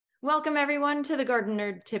Welcome, everyone, to the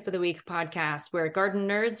Gardenerd Tip of the Week podcast, where garden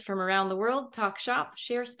nerds from around the world talk shop,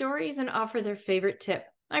 share stories, and offer their favorite tip.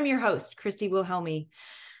 I'm your host, Christy Wilhelmi.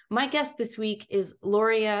 My guest this week is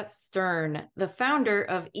Loria Stern, the founder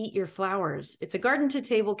of Eat Your Flowers. It's a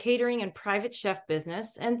garden-to-table catering and private chef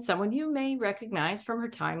business, and someone you may recognize from her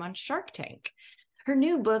time on Shark Tank. Her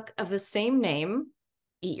new book of the same name,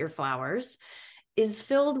 Eat Your Flowers, is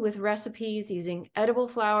filled with recipes using edible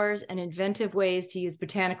flowers and inventive ways to use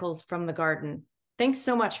botanicals from the garden. Thanks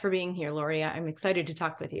so much for being here, Loria. I'm excited to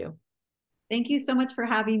talk with you. Thank you so much for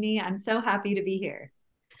having me. I'm so happy to be here.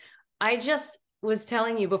 I just was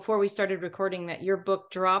telling you before we started recording that your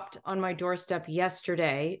book dropped on my doorstep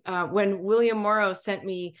yesterday. When William Morrow sent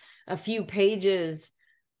me a few pages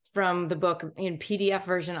from the book in PDF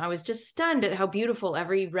version, I was just stunned at how beautiful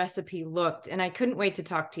every recipe looked, and I couldn't wait to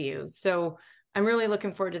talk to you. So I'm really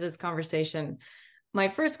looking forward to this conversation. My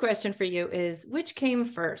first question for you is, which came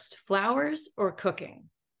first, flowers or cooking?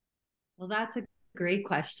 Well, that's a great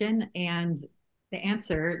question. And the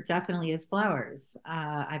answer definitely is flowers.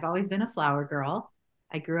 I've always been a flower girl.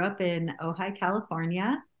 I grew up in Ojai,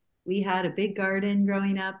 California. We had a big garden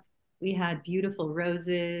growing up. We had beautiful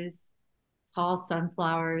roses, tall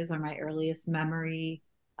sunflowers are my earliest memory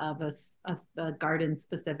of a garden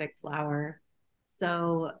specific flower.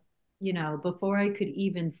 So, before I could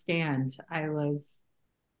even stand, I was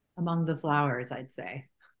among the flowers, I'd say.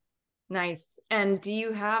 Nice. And do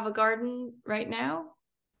you have a garden right now?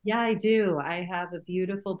 Yeah, I do. I have a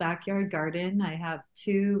beautiful backyard garden. I have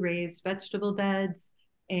two raised vegetable beds.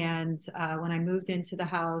 And when I moved into the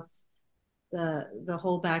house, the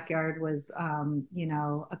whole backyard was,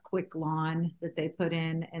 a quick lawn that they put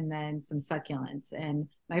in, and then some succulents. And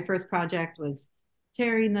my first project was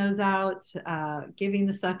tearing those out, giving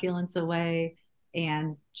the succulents away,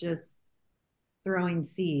 and just throwing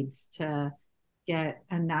seeds to get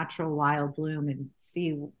a natural wild bloom and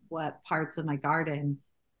see what parts of my garden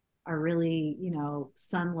are really,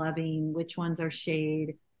 sun loving, which ones are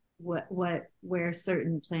shade, where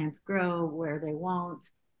certain plants grow, where they won't.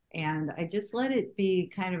 And I just let it be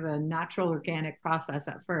kind of a natural organic process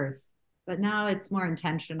at first, but now it's more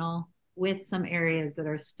intentional with some areas that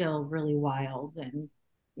are still really wild and,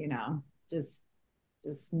 you know, just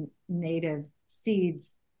just native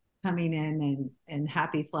seeds coming in and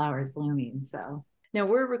happy flowers blooming. So Now,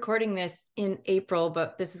 we're recording this in April,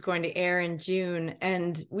 but this is going to air in June,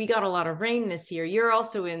 and we got a lot of rain this year. You're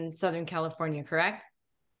also in Southern California, correct?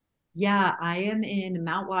 yeah, I am in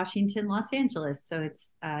Mount Washington, Los Angeles. So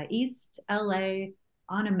it's East LA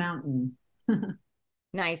on a mountain.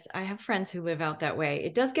 Nice. I have friends who live out that way.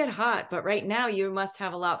 It does get hot, but right now you must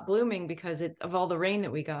have a lot blooming because of all the rain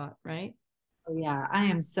that we got, right? Oh, yeah, I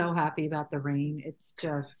am so happy about the rain. It's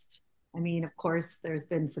just, I mean, of course, there's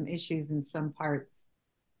been some issues in some parts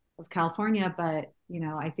of California, but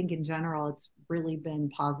I think in general, it's really been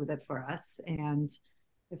positive for us. And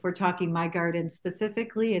if we're talking my garden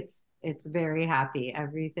specifically, it's very happy.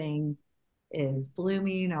 Everything is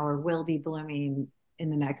blooming or will be blooming in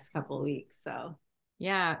the next couple of weeks. So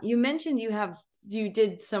Yeah. You mentioned you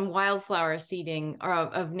did some wildflower seeding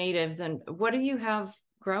of natives, and what do you have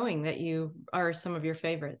growing that you are some of your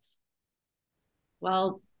favorites?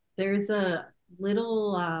 well, there's a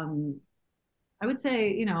little I would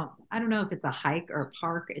say, I don't know if it's a hike or a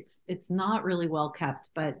park. It's not really well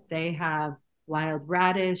kept, but they have wild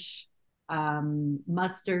radish,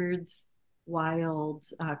 mustards, wild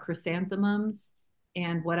chrysanthemums.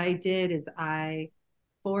 And what I did is I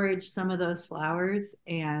foraged some of those flowers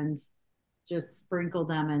and just sprinkled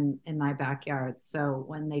them in my backyard. So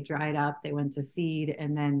when they dried up, they went to seed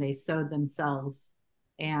and then they sowed themselves.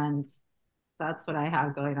 And that's what I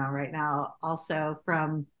have going on right now. Also,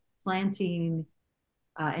 from planting,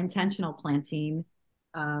 intentional planting,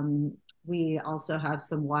 we also have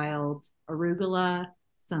some wild arugula,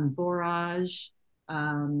 some borage,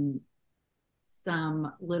 um,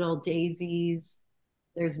 some little daisies.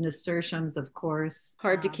 There's nasturtiums, of course.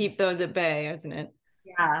 Hard to keep those at bay, isn't it?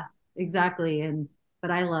 Yeah, exactly.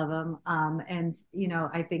 But I love them. And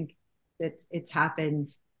I think that it's happened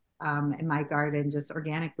in my garden just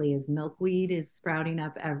organically as milkweed is sprouting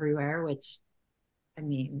up everywhere, which I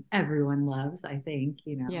mean everyone loves, I think.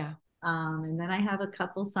 Yeah. And then I have a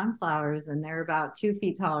couple sunflowers and they're about 2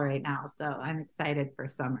 feet tall right now. So I'm excited for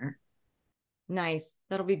summer. Nice.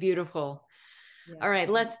 That'll be beautiful. All Yes. right,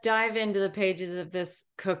 let's dive into the pages of this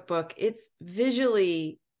cookbook. It's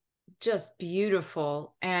visually just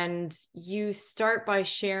beautiful. And you start by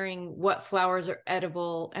sharing what flowers are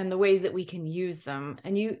edible and the ways that we can use them.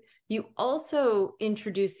 And you also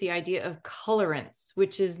introduce the idea of colorants,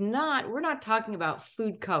 which is we're not talking about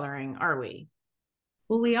food coloring, are we?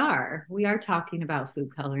 Well, we are talking about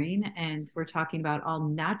food coloring, and we're talking about all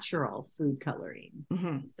natural food coloring.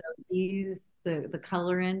 Mm-hmm. So the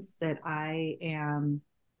colorants that I am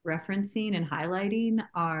referencing and highlighting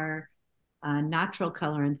are natural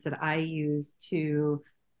colorants that I use to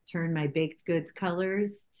turn my baked goods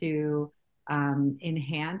colors to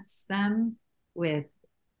enhance them with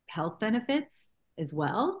health benefits as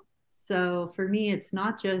well. So for me, it's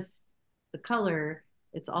not just the color,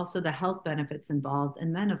 it's also the health benefits involved.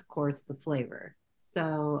 And then, of course, the flavor.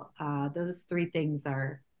 So those three things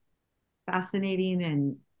are fascinating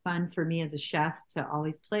and fun for me as a chef to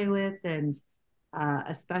always play with. And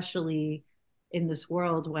especially in this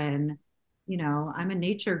world when, I'm a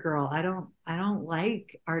nature girl. I don't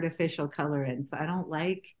like artificial colorants. I don't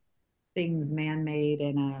like things man-made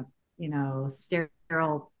in a,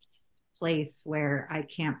 sterile place where I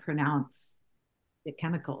can't pronounce the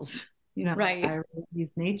chemicals. I Right. really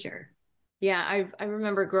use nature. Yeah, I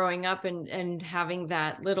remember growing up and having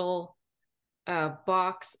that little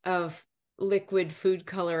box of liquid food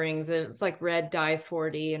colorings. It's like red dye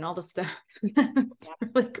 40 and all the stuff. It's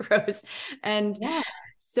really gross. And Yeah.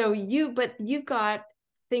 so but you've got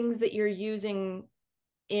things that you're using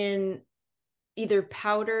in either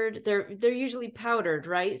powdered, they're usually powdered,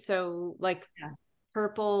 right? So like Yeah.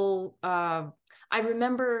 purple, I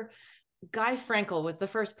remember Guy Frankel was the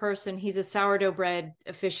first person. He's a sourdough bread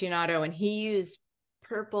aficionado, and he used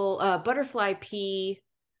purple butterfly pea.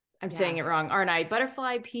 I'm saying Yeah. it wrong, aren't I?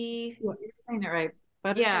 Butterfly pea. You're saying it right.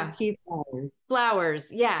 Butterfly Yeah. pea flowers.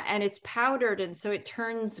 Flowers. Yeah. And it's powdered. And so it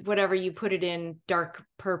turns whatever you put it in dark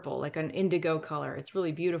purple, like an indigo color. It's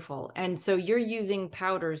really beautiful. And so you're using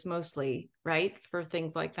powders mostly, right? For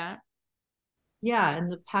things like that. Yeah,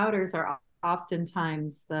 and the powders are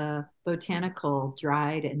oftentimes the botanical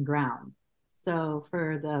dried and ground. So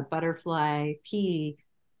for the butterfly pea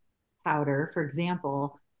powder, for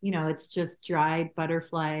example, it's just dried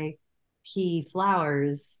butterfly pea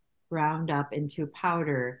flowers ground up into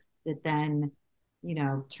powder that then,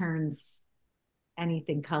 turns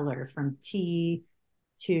anything color from tea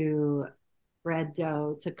to bread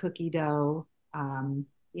dough to cookie dough.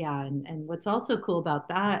 Yeah, and what's also cool about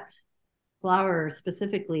that flour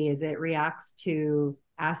specifically is it reacts to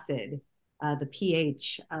acid. The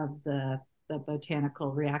pH of the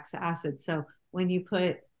botanical reacts to acid. So when you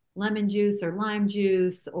put lemon juice or lime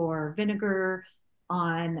juice or vinegar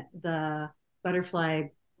on the butterfly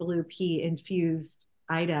blue pea infused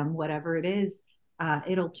item, whatever it is,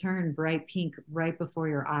 it'll turn bright pink right before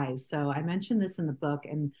your eyes. So I mentioned this in the book,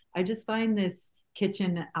 and I just find this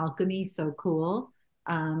kitchen alchemy so cool.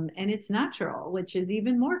 And it's natural, which is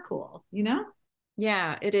even more cool.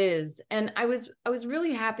 Yeah, it is. And I was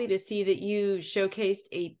really happy to see that you showcased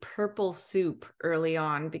a purple soup early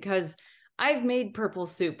on, because I've made purple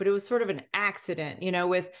soup, but it was sort of an accident,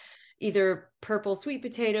 with either purple sweet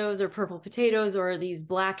potatoes or purple potatoes or these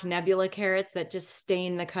black nebula carrots that just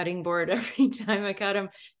stain the cutting board every time I cut them.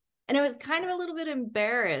 And I was kind of a little bit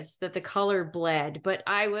embarrassed that the color bled, but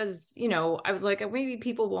I was like, maybe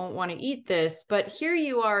people won't want to eat this. But here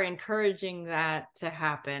you are encouraging that to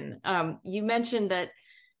happen. You mentioned that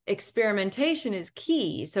experimentation is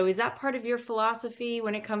key. So is that part of your philosophy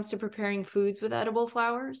when it comes to preparing foods with edible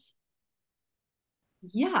flowers?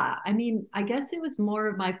 Yeah, I mean, I guess it was more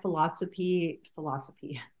of my philosophy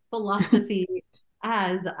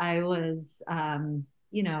as I was,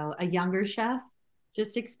 a younger chef,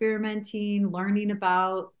 just experimenting, learning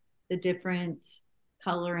about the different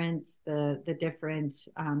colorants, the different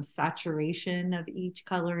saturation of each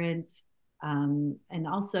colorant, and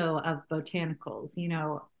also of botanicals.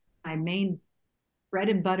 My main bread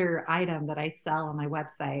and butter item that I sell on my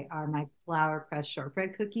website are my flour pressed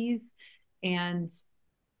shortbread cookies. And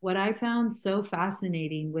what I found so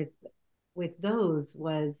fascinating with those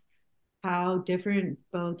was how different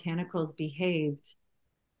botanicals behaved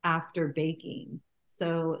after baking.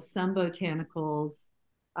 So some botanicals,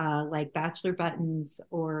 like bachelor buttons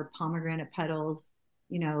or pomegranate petals,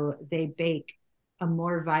 they bake a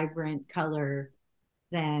more vibrant color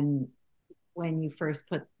than when you first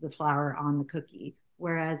put the flour on the cookie.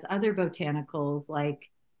 Whereas other botanicals, like,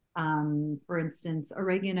 for instance,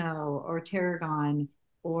 oregano or tarragon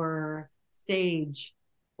or sage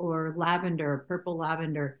or lavender, purple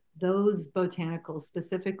lavender, those botanicals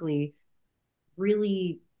specifically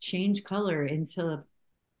really change color into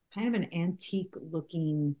kind of an antique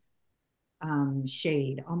looking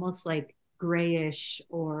shade, almost like grayish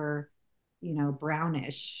or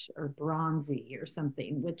brownish or bronzy or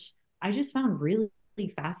something, which I just found really,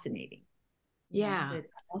 really fascinating. Yeah. The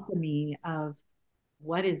alchemy of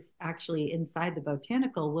what is actually inside the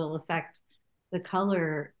botanical will affect the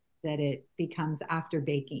color that it becomes after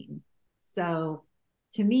baking. So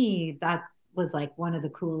to me, that's was like one of the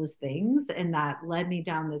coolest things. And that led me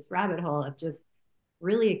down this rabbit hole of just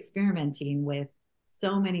really experimenting with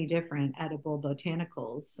so many different edible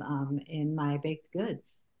botanicals in my baked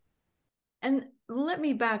goods. And let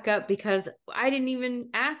me back up because I didn't even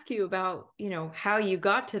ask you about, how you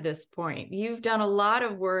got to this point. You've done a lot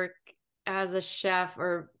of work as a chef,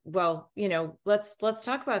 or well, let's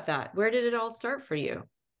talk about that. Where did it all start for you?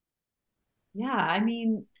 Yeah, I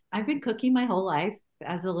mean, I've been cooking my whole life.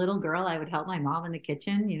 As a little girl, I would help my mom in the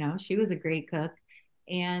kitchen. She was a great cook.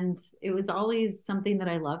 And it was always something that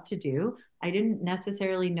I loved to do. I didn't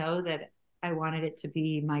necessarily know that I wanted it to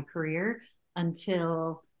be my career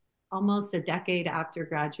until almost a decade after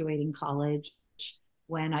graduating college,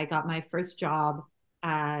 when I got my first job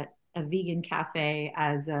at a vegan cafe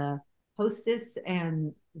as a hostess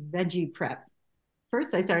and veggie prep.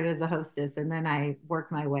 First I started as a hostess and then I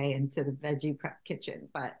worked my way into the veggie prep kitchen.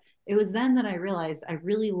 But it was then that I realized I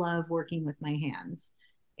really love working with my hands.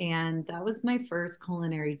 And that was my first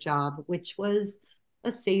culinary job, which was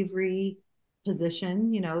a savory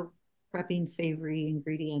position, prepping savory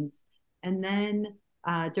ingredients. And then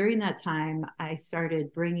during that time, I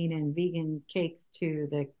started bringing in vegan cakes to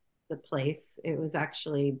the place. It was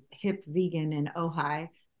actually Hip Vegan in Ojai.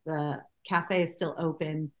 The cafe is still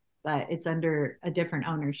open, but it's under a different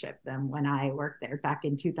ownership than when I worked there back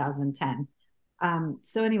in 2010.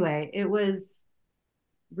 So anyway, it was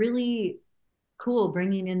really cool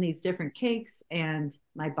bringing in these different cakes and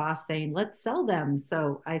my boss saying, let's sell them.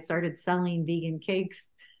 So I started selling vegan cakes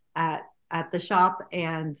at the shop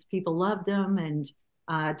and people loved them. And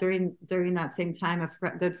during that same time,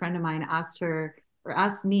 a good friend of mine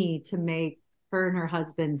asked me to make her and her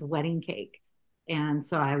husband's wedding cake. And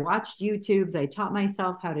so I watched YouTubes. I taught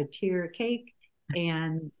myself how to tier a cake,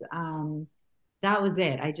 and that was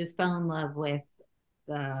it. I just fell in love with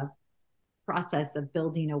the process of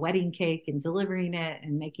building a wedding cake and delivering it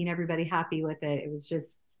and making everybody happy with it. It was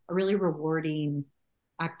just a really rewarding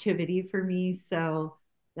activity for me. So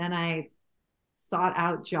then I sought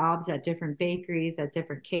out jobs at different bakeries, at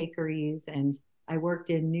different cakeries, and I worked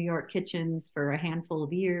in New York kitchens for a handful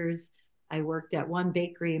of years. I worked at one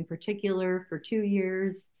bakery in particular for 2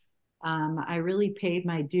 years. I really paid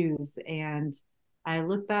my dues, and I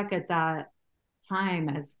look back at that time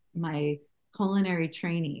as my culinary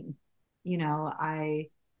training. I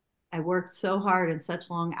worked so hard and such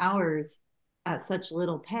long hours at such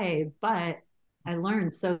little pay, but I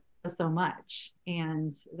learned so much,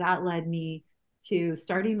 and that led me to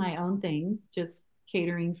starting my own thing, just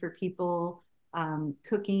catering for people,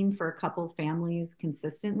 cooking for a couple families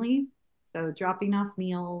consistently. So dropping off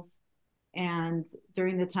meals. And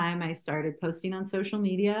during the time I started posting on social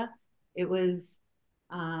media, it was,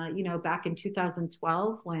 back in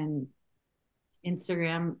 2012 when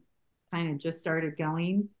Instagram kind of just started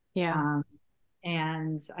going. Yeah.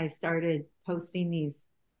 And I started posting these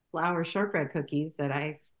flour shortbread cookies that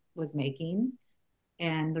I was making.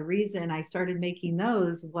 And the reason I started making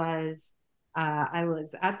those was I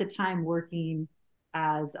was at the time working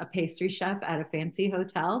as a pastry chef at a fancy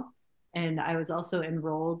hotel. And I was also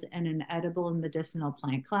enrolled in an edible and medicinal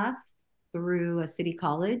plant class through a city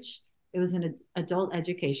college. It was an adult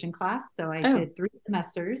education class. So I Oh, did 3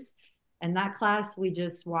 semesters. And that class, we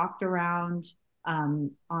just walked around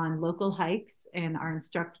on local hikes, and our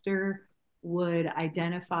instructor would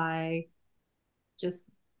identify just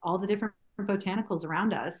all the different botanicals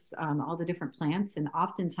around us, all the different plants, and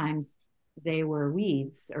oftentimes they were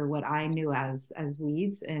weeds, or what I knew as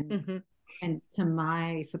weeds. And mm-hmm. and to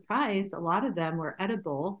my surprise, a lot of them were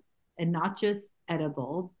edible, and not just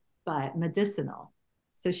edible, but medicinal.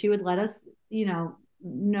 So she would let us,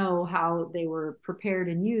 know how they were prepared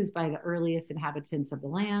and used by the earliest inhabitants of the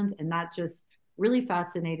land. And that just really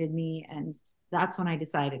fascinated me. And that's when I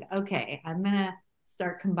decided, okay, I'm going to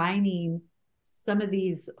start combining some of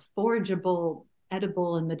these forageable,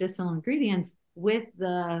 edible, and medicinal ingredients with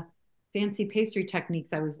the fancy pastry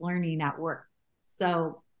techniques I was learning at work.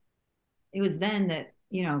 So it was then that,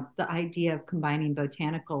 the idea of combining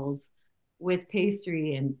botanicals with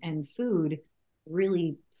pastry and food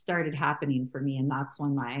really started happening for me. And that's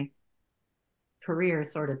when my career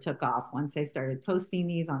sort of took off. Once I started posting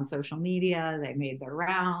these on social media, they made their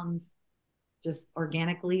rounds just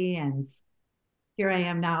organically. And here I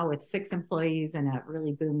am now with 6 employees and a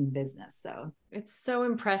really booming business. So It's so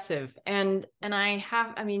impressive. And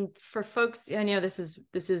I mean, for folks, I know this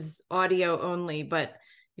is audio only, but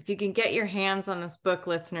if you can get your hands on this book,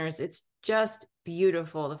 listeners, it's just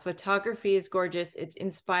beautiful. The photography is gorgeous. It's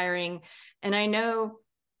inspiring. And I know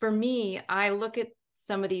for me, I look at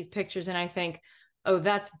some of these pictures and I think, Oh,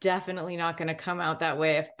 that's definitely not going to come out that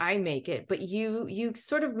way if I make it. But you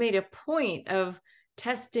sort of made a point of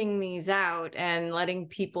testing these out and letting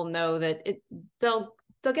people know that they'll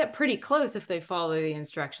get pretty close if they follow the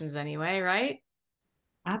instructions anyway, right?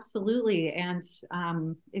 Absolutely. And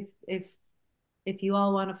if you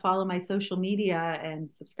all want to follow my social media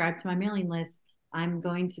and subscribe to my mailing list, I'm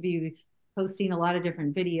going to be posting a lot of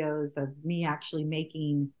different videos of me actually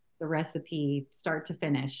making the recipe start to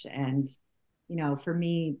finish. And, for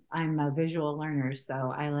me, I'm a visual learner,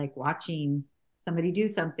 so I like watching somebody do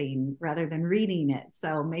something rather than reading it.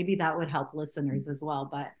 So maybe that would help listeners as well.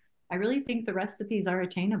 But I really think the recipes are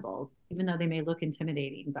attainable, even though they may look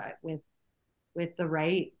intimidating. But with the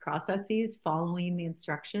right processes, following the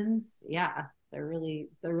instructions, yeah, they're really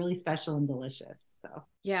special and delicious. So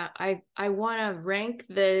Yeah, I want to rank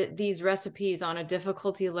these recipes on a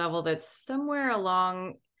difficulty level that's somewhere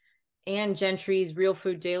along Anne Gentry's Real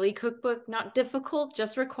Food Daily cookbook. Not difficult,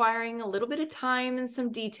 just requiring a little bit of time and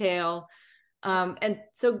some detail. And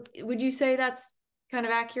so would you say that's kind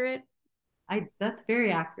of accurate? I that's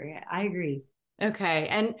very accurate. I agree. Okay.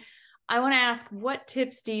 And I want to ask, what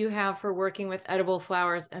tips do you have for working with edible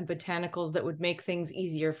flowers and botanicals that would make things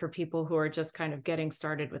easier for people who are just kind of getting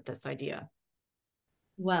started with this idea?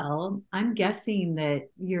 Well, I'm guessing that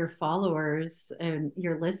your followers and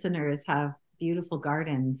your listeners have beautiful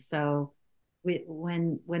gardens. So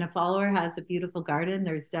when a follower has a beautiful garden,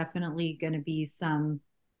 there's definitely going to be some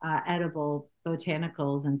edible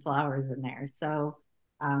botanicals and flowers in there. So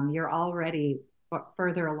you're already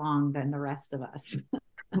further along than the rest of us,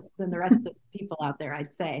 than the rest of the people out there,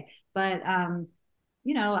 I'd say. But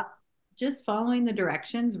you know, just following the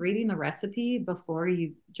directions, reading the recipe before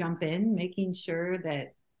you jump in, making sure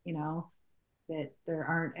that, you know, that there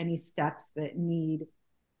aren't any steps that need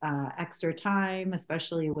extra time,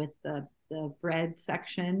 especially with the bread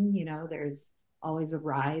section. There's always a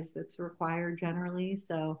rise that's required generally.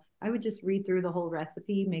 So I would just read through the whole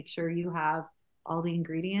recipe, make sure you have all the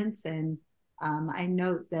ingredients. And I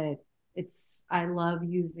note that I love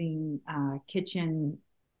using kitchen,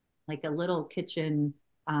 like a little kitchen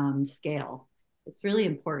scale. It's really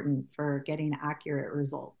important for getting accurate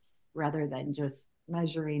results rather than just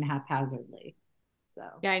measuring haphazardly. So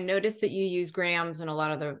Yeah, I noticed that you use grams in a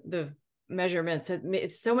lot of the measurements.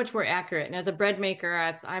 It's so much more accurate. And as a bread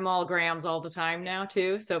maker, I'm all grams all the time now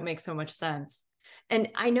too. So it makes so much sense. And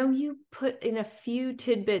I know you put in a few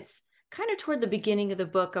tidbits kind of toward the beginning of the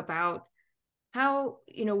book about how,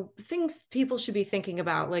 things people should be thinking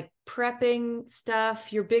about, like prepping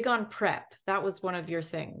stuff. You're big on prep. That was one of your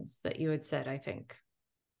things that you had said, I think.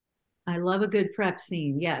 I love a good prep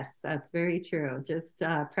scene. Yes, that's very true. Just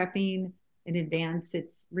prepping in advance,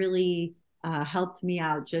 it's really helped me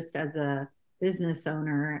out just as a business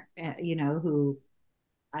owner, who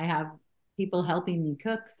I have people helping me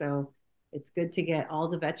cook. So it's good to get all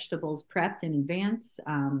the vegetables prepped in advance.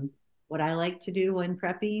 What I like to do when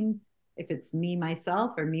prepping, if it's me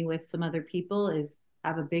myself or me with some other people, is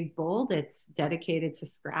have a big bowl that's dedicated to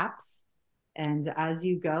scraps. And as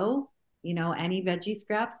you go, any veggie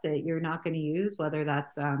scraps that you're not going to use, whether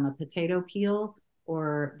that's a potato peel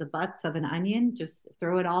or the butts of an onion, just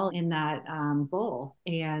throw it all in that bowl.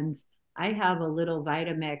 And I have a little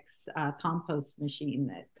Vitamix compost machine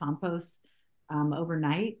that composts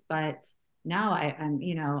overnight. But now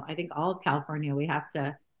I think all of California, we have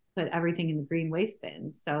to put everything in the green waste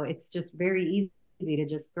bin. So it's just very easy to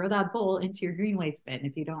just throw that bowl into your green waste bin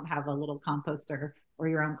if you don't have a little composter or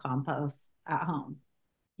your own compost at home.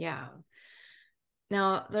 Yeah.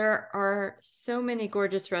 Now, there are so many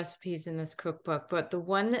gorgeous recipes in this cookbook, but the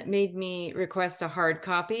one that made me request a hard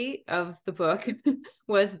copy of the book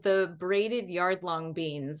was the braided yard-long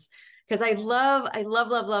beans. Because I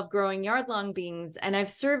love growing yard-long beans, and I've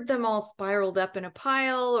served them all spiraled up in a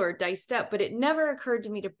pile or diced up, but it never occurred to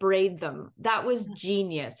me to braid them. That was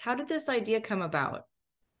genius. How did this idea come about?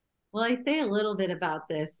 Well, I say a little bit about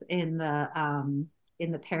this in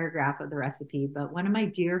the paragraph of the recipe, but one of my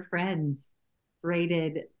dear friends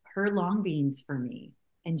braided her long beans for me,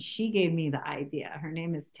 and she gave me the idea. Her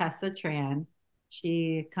name is Tessa Tran.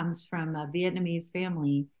 She comes from a Vietnamese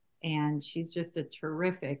family, and she's just a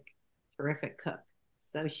terrific, terrific cook.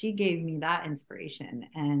 So she gave me that inspiration,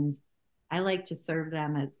 and I like to serve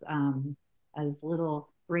them as little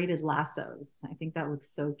braided lassos. I think that looks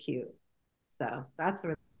so cute. So that's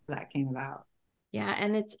where that came about. Yeah,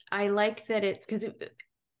 and I like that it's because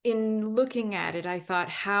in looking at it, I thought,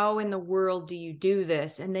 how in the world do you do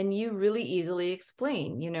this? And then you really easily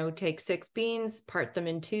explain, take 6 beans, part them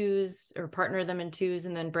in twos or partner them in twos,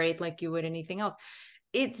 and then braid like you would anything else.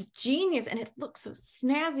 it's genius and it looks so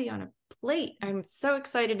snazzy on a plate. I'm so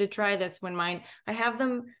excited to try this when I have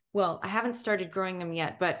them. Well, I haven't started growing them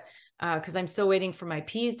yet, but because I'm still waiting for my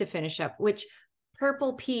peas to finish up, which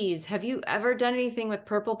purple peas, have you ever done anything with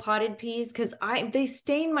purple potted peas? Because they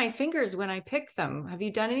stain my fingers when I pick them. Have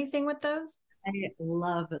you done anything with those? I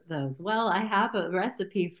love those. Well, I have a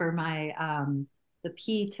recipe for my the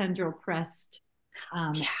pea tendril pressed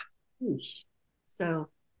um, Yeah, quiche. So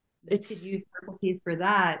you could it's use purple peas for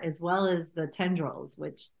that as well as the tendrils,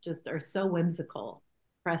 which just are so whimsical,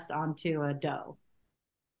 pressed onto a dough.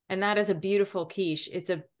 and that is a beautiful quiche. It's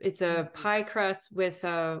a Mhm. pie crust with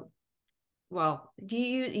a well, do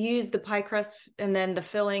you use the pie crust and then the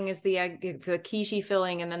filling is the egg, the quiche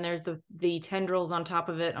filling, and then there's the tendrils on top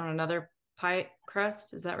of it on another pie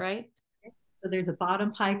crust? Is that right? So there's a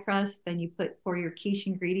bottom pie crust, then you pour your quiche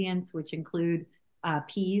ingredients, which include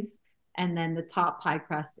peas, and then the top pie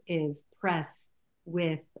crust is pressed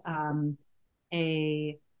with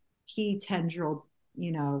a pea tendril,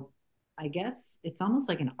 you know, I guess it's almost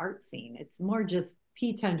like an art scene. It's more just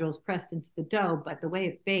pea tendrils pressed into the dough, but the way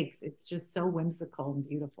it bakes, it's just so whimsical and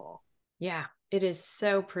beautiful. Yeah, it is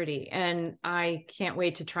so pretty, and I can't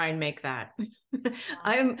wait to try and make that.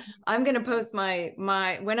 Um, I'm gonna post my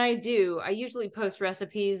when I do. I usually post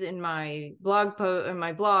recipes in my blog,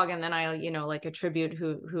 and then I like attribute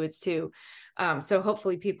who it's to. So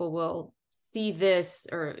hopefully people will see this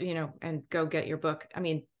or and go get your book. I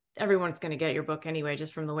mean, everyone's gonna get your book anyway,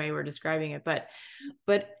 just from the way we're describing it. But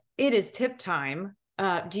it is tip time.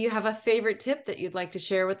 Do you have a favorite tip that you'd like to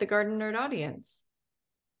share with the Garden Nerd audience?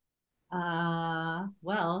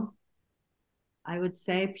 well, I would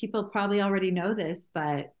say people probably already know this,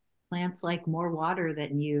 but plants like more water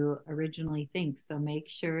than you originally think. So make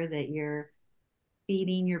sure that you're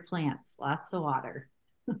feeding your plants lots of water.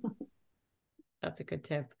 That's a good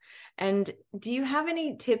tip. And do you have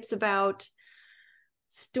any tips about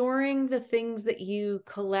storing the things that you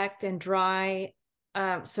collect and dry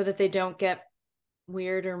so that they don't get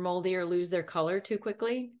weird or moldy or lose their color too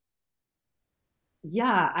quickly?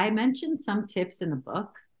 Yeah, I mentioned some tips in the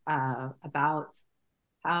book about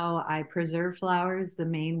how I preserve flowers. The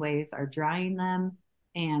main ways are drying them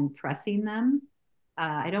and pressing them.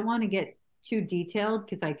 I don't want to get too detailed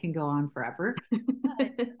because I can go on forever.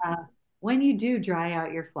 But when you do dry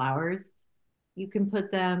out your flowers, you can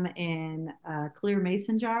put them in a clear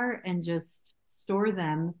mason jar and just store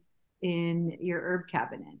them in your herb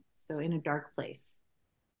cabinet. So in a dark place.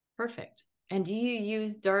 Perfect. And do you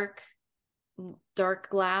use dark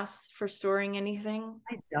glass for storing anything?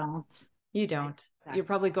 I don't. You I, don't. You're exactly.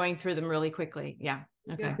 probably going through them really quickly. Yeah.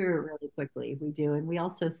 We go Okay. through it really quickly. We do. And we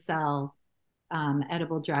also sell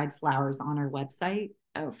edible dried flowers on our website.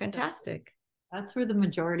 Oh, So fantastic. that's where the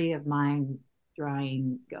majority of mine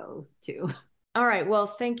drying go to. All right. Well,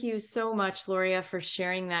 thank you so much, Loria, for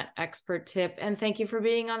sharing that expert tip. And thank you for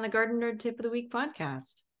being on the Garden Nerd Tip of the Week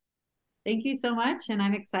podcast. Thank you so much. And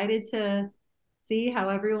I'm excited to see how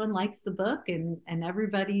everyone likes the book and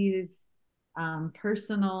everybody's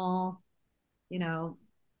personal, you know,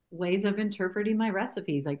 ways of interpreting my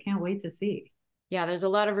recipes. I can't wait to see. Yeah, there's a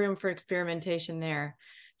lot of room for experimentation there.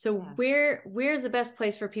 So Yeah. where's the best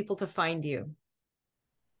place for people to find you?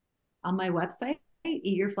 On my website,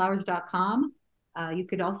 eatyourflowers.com. You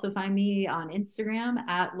could also find me on Instagram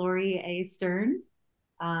at Loria Stern.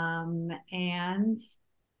 And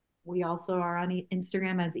we also are on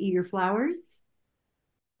Instagram as Eat Your Flowers.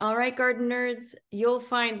 All right, garden nerds, you'll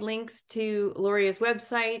find links to Loria's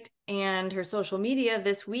website and her social media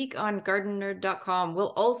this week on gardenerd.com. We'll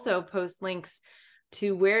also post links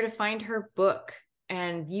to where to find her book,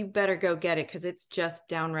 and you better go get it because it's just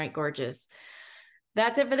downright gorgeous.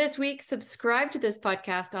 That's it for this week. Subscribe to this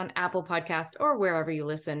podcast on Apple Podcast or wherever you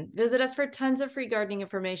listen. Visit us for tons of free gardening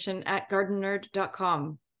information at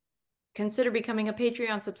gardenerd.com. Consider becoming a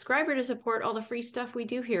Patreon subscriber to support all the free stuff we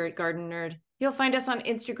do here at Garden Nerd. You'll find us on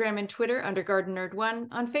Instagram and Twitter under Garden Nerd 1,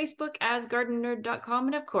 on Facebook as gardenerd.com,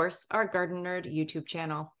 and of course, our Garden Nerd YouTube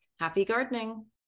channel. Happy gardening!